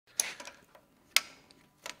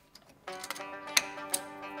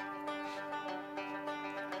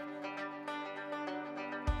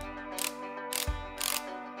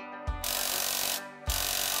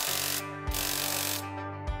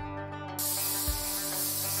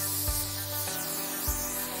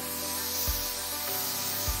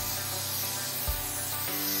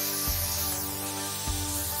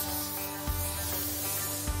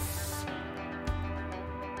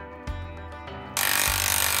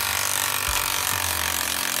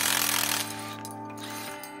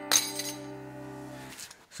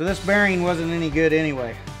So this bearing wasn't any good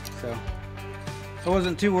anyway, so I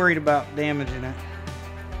wasn't too worried about damaging it.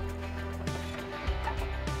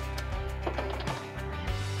 All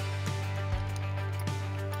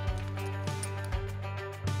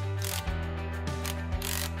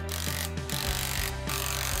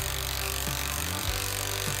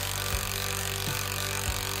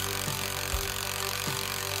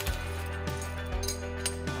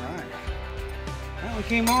right, that one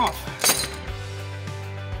came off.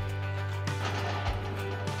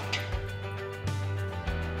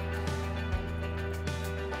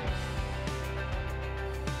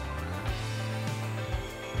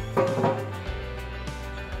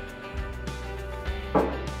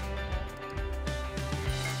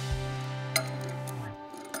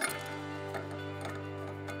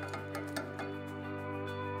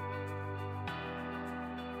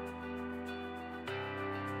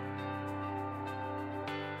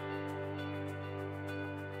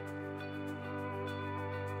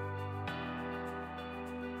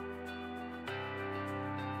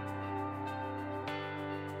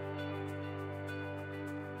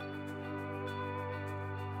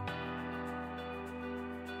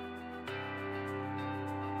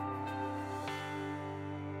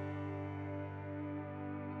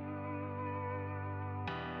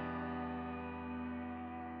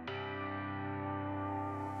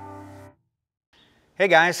 Hey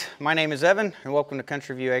guys, my name is Evan and welcome to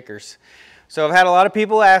Country View Acres. So I've had a lot of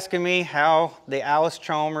people asking me how the Allis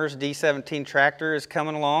Chalmers D17 tractor is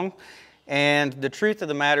coming along, and the truth of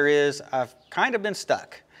the matter is I've kind of been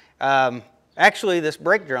stuck. Actually, this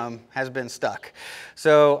brake drum has been stuck.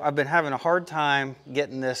 So I've been having a hard time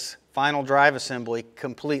getting this final drive assembly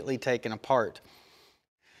completely taken apart.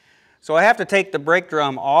 So I have to take the brake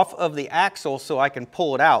drum off of the axle so I can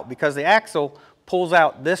pull it out, because the axle pulls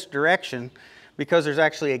out this direction because there's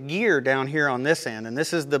actually a gear down here on this end, and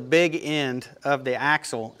this is the big end of the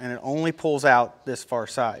axle, and it only pulls out this far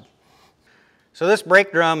side. So this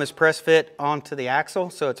brake drum is press fit onto the axle,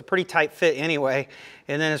 so it's a pretty tight fit anyway,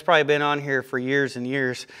 and then it's probably been on here for years and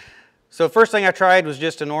years. So first thing I tried was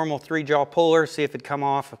just a normal 3-jaw puller, see if it'd come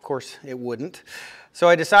off. Of course it wouldn't. So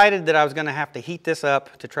I decided that I was going to have to heat this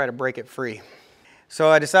up to try to break it free. So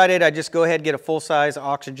I decided I'd just go ahead and get a full-size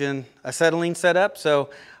oxygen acetylene set up. So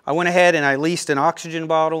I went ahead and I leased an oxygen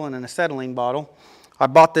bottle and an acetylene bottle. I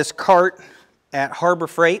bought this cart at Harbor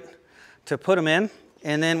Freight to put them in.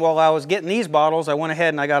 And then while I was getting these bottles, I went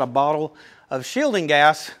ahead and I got a bottle of shielding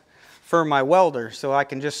gas for my welder, so I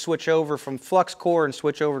can just switch over from flux core and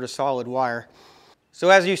switch over to solid wire. So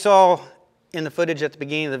as you saw in the footage at the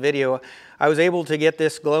beginning of the video, I was able to get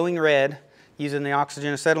this glowing red using the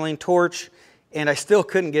oxygen acetylene torch, and I still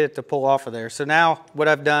couldn't get it to pull off of there. So now what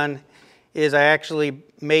I've done is I actually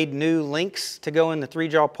made new links to go in the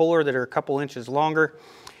 3-jaw puller that are a couple inches longer,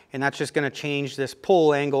 and that's just going to change this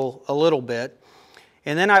pull angle a little bit.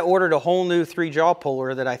 And then I ordered a whole new 3-jaw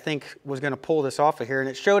puller that I think was going to pull this off of here, and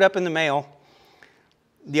it showed up in the mail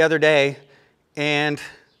the other day, and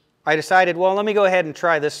I decided, well, let me go ahead and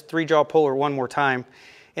try this 3-jaw puller one more time.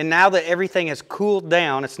 And now that everything has cooled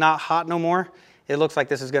down, it's not hot no more, it looks like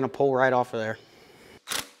this is going to pull right off of there.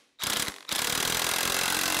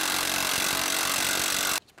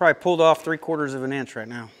 It's probably pulled off 3/4 of an inch right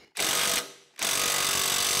now.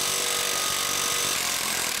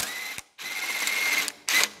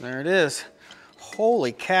 There it is.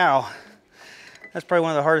 Holy cow. That's probably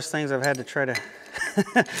one of the hardest things I've had to try to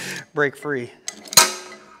break free.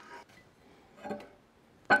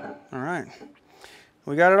 All right,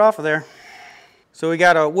 we got it off of there. So we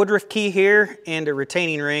got a Woodruff key here and a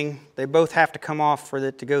retaining ring. They both have to come off for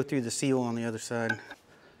it to go through the seal on the other side.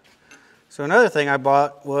 So another thing I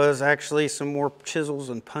bought was actually some more chisels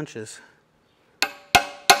and punches.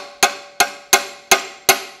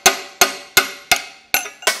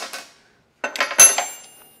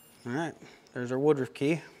 All right, there's our Woodruff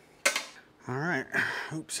key. All right,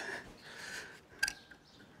 oops.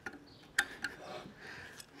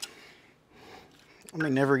 I may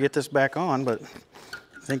never get this back on, but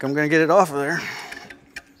I think I'm going to get it off of there.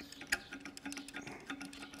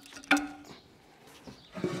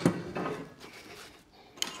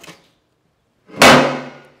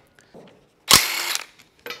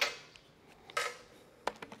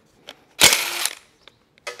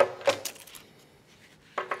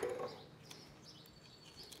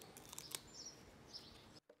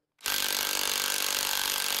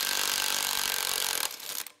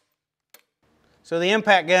 So the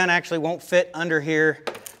impact gun actually won't fit under here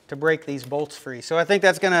to break these bolts free. So I think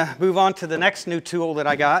that's going to move on to the next new tool that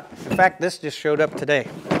I got. In fact, this just showed up today.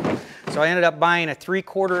 So I ended up buying a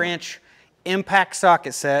 3/4 inch impact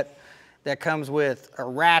socket set. that comes with a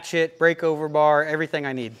ratchet, breakover bar, everything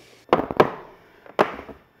I need.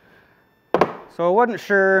 So I wasn't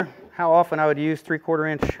sure how often I would use 3/4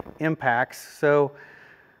 inch impacts, so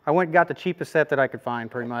I went and got the cheapest set that I could find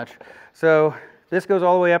pretty much. So this goes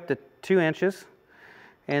all the way up to 2 inches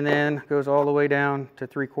and then goes all the way down to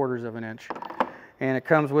 3/4 of an inch. And it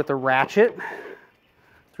comes with a ratchet,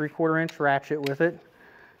 3/4 inch ratchet with it.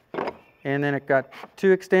 And then it got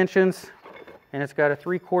 2 extensions and it's got a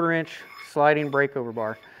 3/4 inch sliding breakover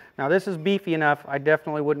bar. Now this is beefy enough, I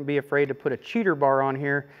definitely wouldn't be afraid to put a cheater bar on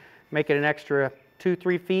here, make it an extra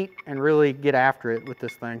 2-3 feet and really get after it with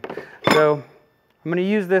this thing. So I'm going to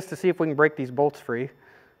use this to see if we can break these bolts free.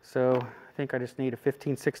 So I think I just need a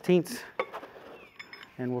 15/16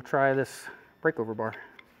 and we'll try this breakover bar.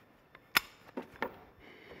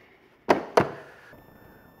 I'll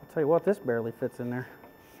tell you what, this barely fits in there.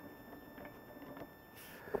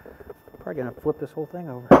 Probably going to flip this whole thing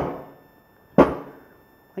over. I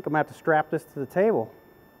think I'm going to have to strap this to the table.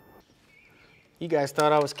 You guys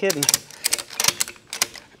thought I was kidding.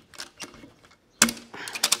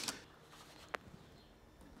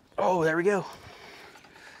 Oh, there we go.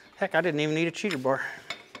 Heck, I didn't even need a cheater bar.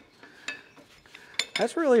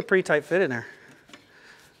 That's really a pretty tight fit in there.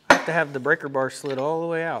 I have to have the breaker bar slid all the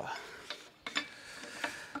way out.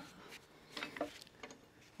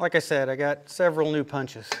 Like I said, I got several new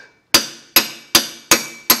punches.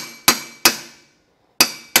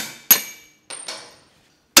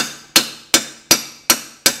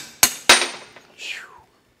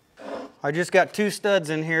 I just got 2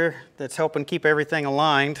 studs in here that's helping keep everything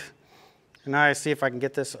aligned. And now I see if I can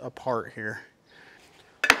get this apart here.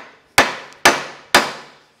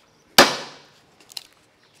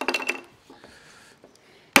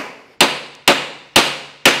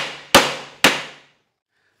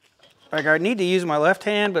 Like, I need to use my left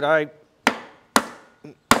hand, but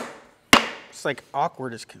it's like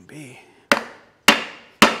awkward as can be.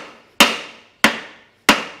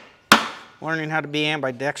 Learning how to be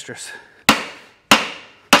ambidextrous.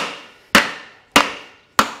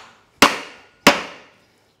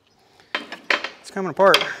 It's coming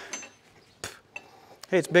apart.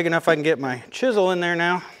 Hey, it's big enough I can get my chisel in there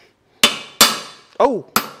now. Oh,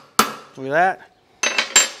 look at that. I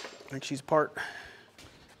think she's apart.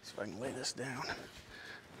 See if I can lay this down.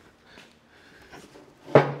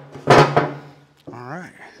 All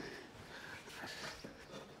right.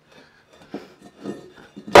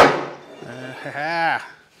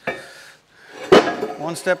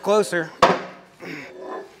 One step closer.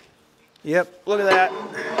 Yep, look at that.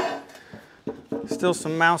 Still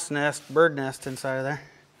some mouse nest, bird nest inside of there.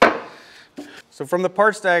 So from the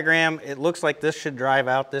parts diagram, it looks like this should drive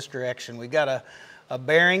out this direction. We got a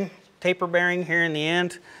bearing, taper bearing here in the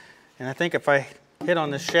end, and I think if I hit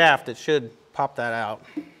on this shaft, it should pop that out.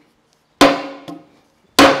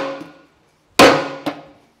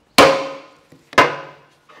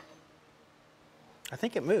 I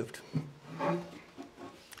think it moved.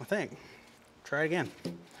 I think. Try it again.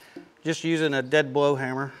 Just using a dead blow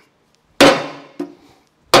hammer.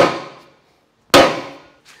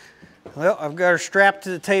 Well, I've got her strapped to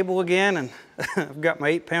the table again, and I've got my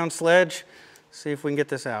 8-pound sledge. See if we can get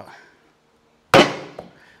this out.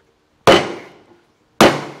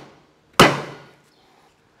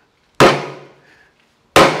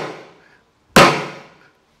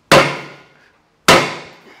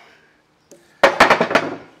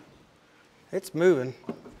 It's moving.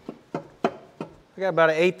 I got about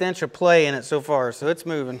an 1/8 inch of play in it so far, so it's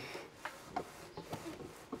moving.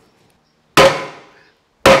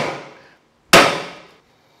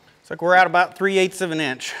 It's like we're at about 3/8 of an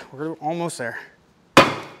inch. We're almost there.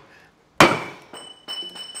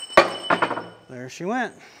 There she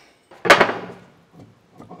went.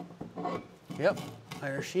 Yep,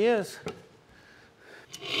 there she is.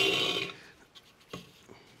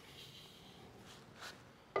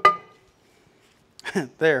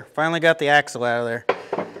 There, finally got the axle out of there.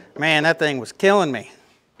 Man, that thing was killing me.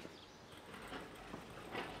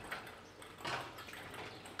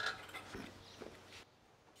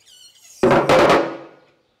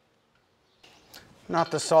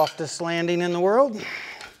 Not the softest landing in the world.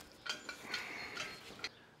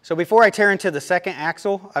 So before I tear into the second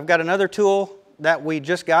axle, I've got another tool that we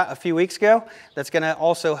just got a few weeks ago that's going to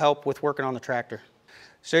also help with working on the tractor.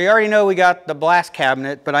 So you already know we got the blast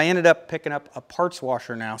cabinet, but I ended up picking up a parts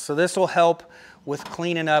washer now. So this will help with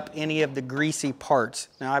cleaning up any of the greasy parts.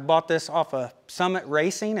 Now I bought this off of Summit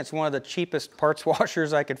Racing. It's one of the cheapest parts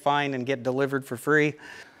washers I could find and get delivered for free.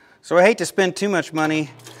 So I hate to spend too much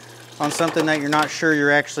money on something that you're not sure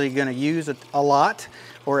you're actually going to use a lot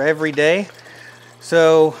or every day.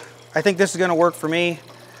 So I think this is going to work for me.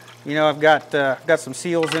 You know, I've got some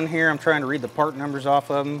seals in here. I'm trying to read the part numbers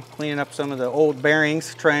off of them, cleaning up some of the old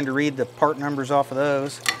bearings, trying to read the part numbers off of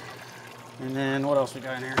those. And then what else we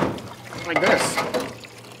got in here? Like this.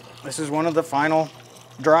 This is one of the final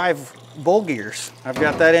drive bull gears. I've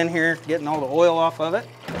got that in here, getting all the oil off of it.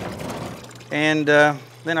 And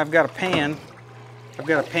then I've got a pan. I've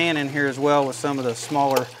got a pan in here as well with some of the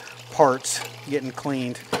smaller parts getting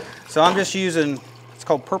cleaned. So I'm just using, it's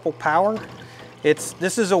called Purple Power.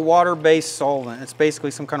 This is a water-based solvent. It's basically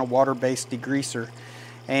some kind of water-based degreaser.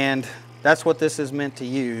 And that's what this is meant to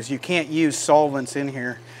use. You can't use solvents in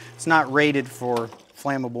here. It's not rated for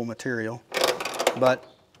flammable material, but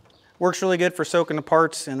works really good for soaking the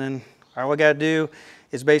parts. And then all I gotta do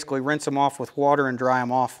is basically rinse them off with water and dry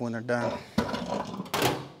them off when they're done.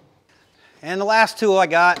 And the last tool I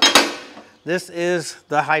got, this is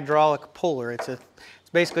the hydraulic puller. It's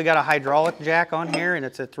basically got a hydraulic jack on here, and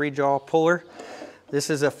it's a 3-jaw puller. This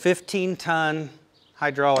is a 15-ton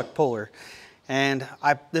hydraulic puller. And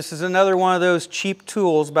this is another one of those cheap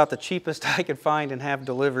tools, about the cheapest I could find and have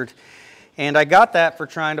delivered. And I got that for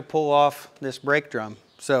trying to pull off this brake drum.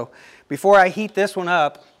 So before I heat this one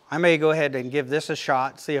up, I may go ahead and give this a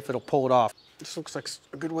shot, see if it'll pull it off. This looks like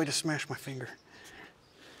a good way to smash my finger.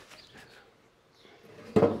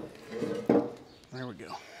 There we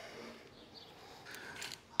go.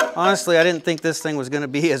 Honestly, I didn't think this thing was going to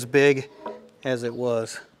be as big as it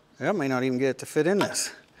was. I may not even get it to fit in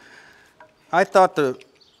this. I thought the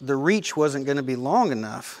reach wasn't going to be long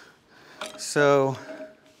enough. So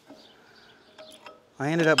I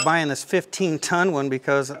ended up buying this 15-ton one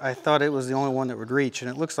because I thought it was the only one that would reach,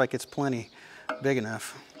 and it looks like it's plenty big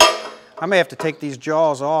enough. I may have to take these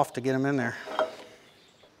jaws off to get them in there.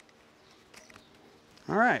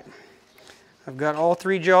 All right. I've got all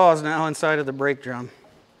 3 jaws now inside of the brake drum.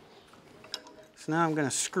 So now I'm going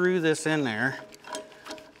to screw this in there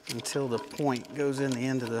until the point goes in the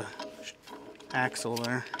end of the axle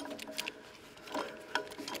there.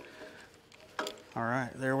 All right,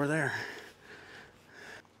 there we're there.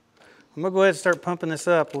 I'm going to go ahead and start pumping this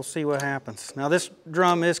up. We'll see what happens. Now this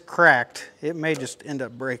drum is cracked. It may just end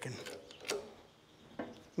up breaking. Let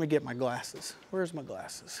me get my glasses. Where's my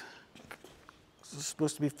glasses? This is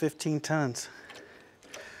supposed to be 15 tons.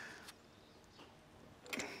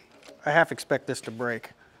 I half expect this to break.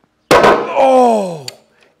 Oh,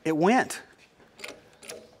 it went.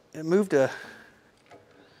 It moved a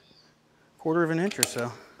 1/4 of an inch or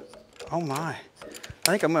so. Oh my. I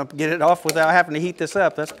think I'm gonna get it off without having to heat this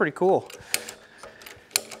up. That's pretty cool.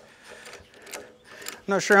 I'm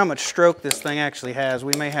not sure how much stroke this thing actually has.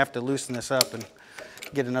 We may have to loosen this up and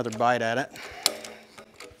get another bite at it.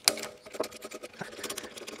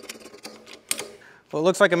 Well, it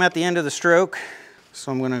looks like I'm at the end of the stroke. So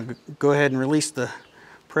I'm going to go ahead and release the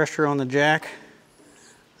pressure on the jack.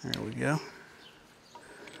 There we go.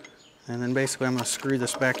 And then basically I'm going to screw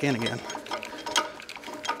this back in again.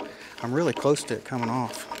 I'm really close to it coming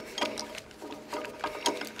off.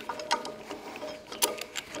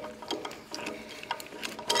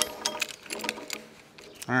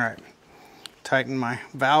 All right, tighten my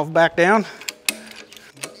valve back down.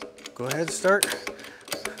 Go ahead and start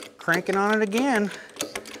cranking on it again.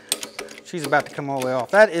 She's about to come all the way off.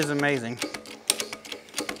 That is amazing.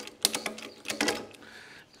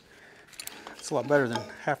 It's a lot better than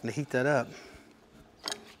having to heat that up.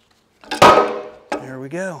 There we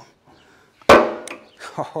go.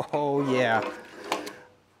 Oh yeah.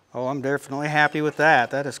 Oh, I'm definitely happy with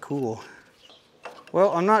that. That is cool.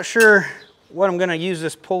 Well, I'm not sure what I'm going to use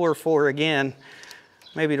this puller for again.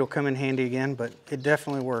 Maybe it'll come in handy again, but it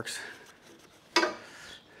definitely works.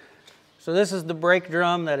 So this is the brake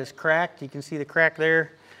drum that is cracked. You can see the crack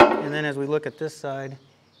there. And then as we look at this side,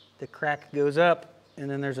 the crack goes up, and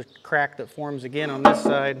then there's a crack that forms again on this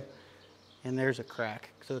side, and there's a crack.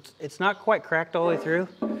 So it's not quite cracked all the way through.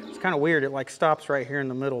 It's kind of weird. It like stops right here in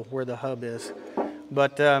the middle where the hub is.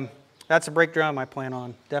 But that's a brake drum I plan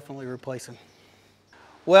on definitely replacing.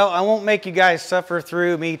 Well, I won't make you guys suffer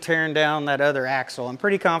through me tearing down that other axle. I'm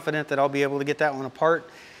pretty confident that I'll be able to get that one apart.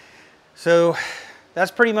 So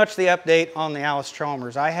that's pretty much the update on the Allis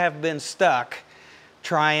Chalmers. I have been stuck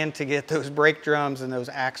trying to get those brake drums and those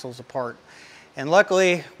axles apart. And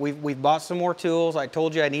luckily, we've bought some more tools. I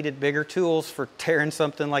told you I needed bigger tools for tearing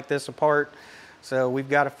something like this apart. So we've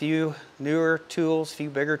got a few newer tools, a few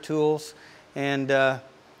bigger tools, and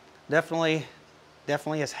definitely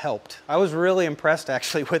has helped. I was really impressed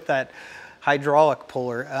actually with that hydraulic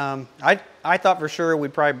puller. I thought for sure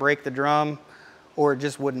we'd probably break the drum, or it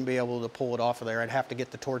just wouldn't be able to pull it off of there. I'd have to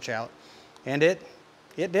get the torch out. And it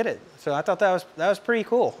did it. So I thought that was pretty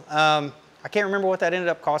cool. I can't remember what that ended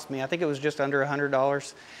up costing me. I think it was just under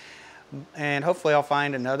 $100. and hopefully I'll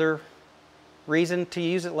find another reason to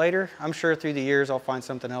use it later. I'm sure through the years I'll find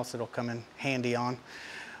something else that'll come in handy on.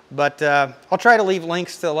 But I'll try to leave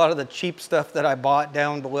links to a lot of the cheap stuff that I bought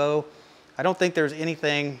down below. I don't think there's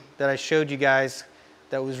anything that I showed you guys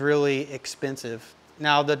that was really expensive.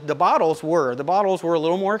 Now the bottles were a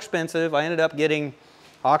little more expensive. I ended up getting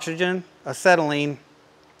oxygen, acetylene,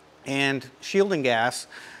 and shielding gas.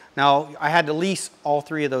 Now I had to lease all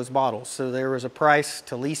 3 of those bottles. So there was a price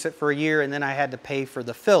to lease it for a year, and then I had to pay for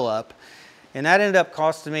the fill up. And that ended up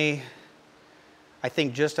costing me, I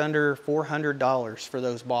think, just under $400 for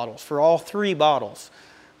those bottles, for all 3 bottles.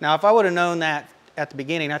 Now if I would have known that at the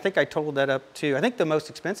beginning, I think I totaled that up to, I think the most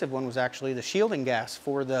expensive one was actually the shielding gas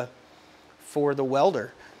for the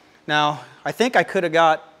welder. Now, I think I could have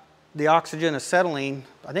got the oxygen acetylene,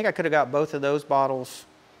 I think I could have got both of those bottles,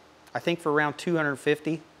 I think for around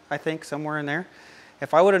 $250, I think, somewhere in there.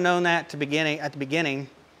 If I would have known that at the beginning,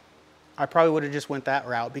 I probably would have just went that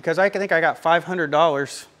route, because I think I got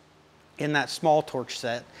 $500 in that small torch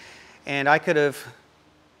set, and I could have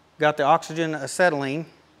got the oxygen acetylene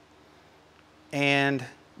and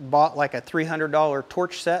bought like a $300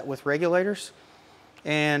 torch set with regulators,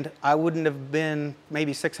 and I wouldn't have been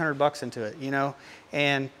maybe 600 bucks into it, you know,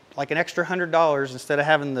 and like an extra $100 instead of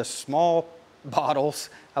having the small bottles,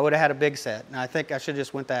 I would have had a big set. And I think I should have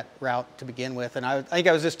just went that route to begin with, and I think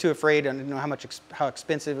I was just too afraid. I didn't know how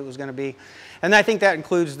expensive it was going to be, and I think that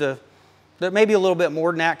includes the maybe a little bit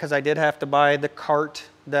more than that, because I did have to buy the cart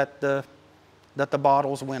that the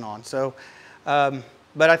bottles went on. So, but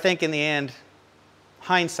I think in the end,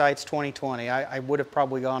 hindsight's 20/20. I would have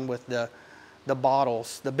probably gone with the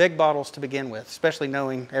bottles, the big bottles to begin with, especially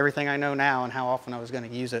knowing everything I know now and how often I was going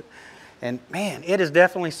to use it. And man, it is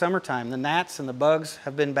definitely summertime. The gnats and the bugs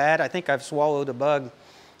have been bad. I think I've swallowed a bug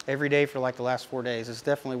every day for like the last 4 days. It's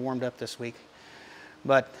definitely warmed up this week.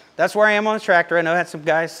 But that's where I am on the tractor. I know I had some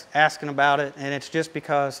guys asking about it, and it's just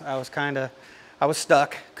because I was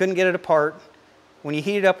stuck, couldn't get it apart. When you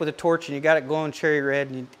heat it up with a torch and you got it glowing cherry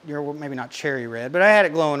red, and you're maybe not cherry red, but I had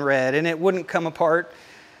it glowing red, and it wouldn't come apart.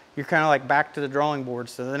 You're kind of like back to the drawing board.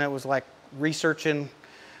 So then it was like researching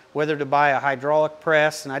whether to buy a hydraulic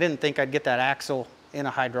press, and I didn't think I'd get that axle in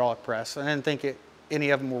a hydraulic press. I didn't think any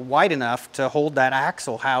of them were wide enough to hold that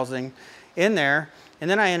axle housing in there. And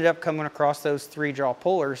then I ended up coming across those 3-jaw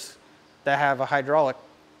pullers that have a hydraulic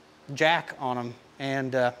jack on them.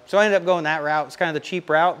 And so I ended up going that route. It's kind of the cheap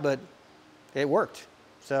route, but it worked.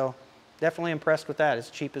 So definitely impressed with that, as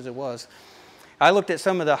cheap as it was. I looked at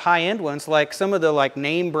some of the high-end ones, like some of the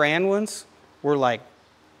name brand ones were like,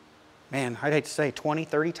 man, I'd hate to say 20,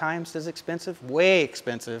 30 times as expensive, way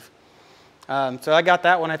expensive. So I got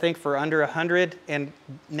that one, I think, for under 100, and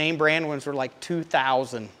name brand ones were like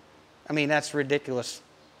 2,000. I mean, that's ridiculous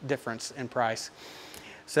difference in price.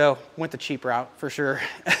 So went the cheap route for sure.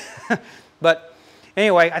 But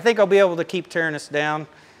anyway, I think I'll be able to keep tearing this down.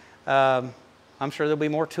 I'm sure there'll be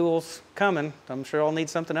more tools coming. I'm sure I'll need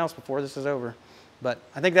something else before this is over. But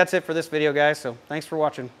I think that's it for this video, guys. So thanks for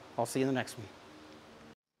watching. I'll see you in the next one.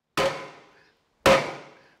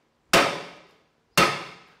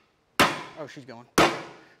 Oh, she's going.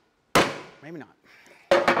 Maybe not.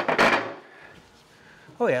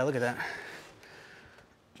 Oh yeah, look at that.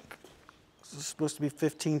 This is supposed to be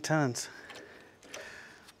 15 tons.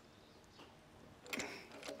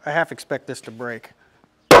 I half expect this to break.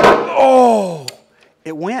 Oh,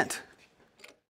 it went.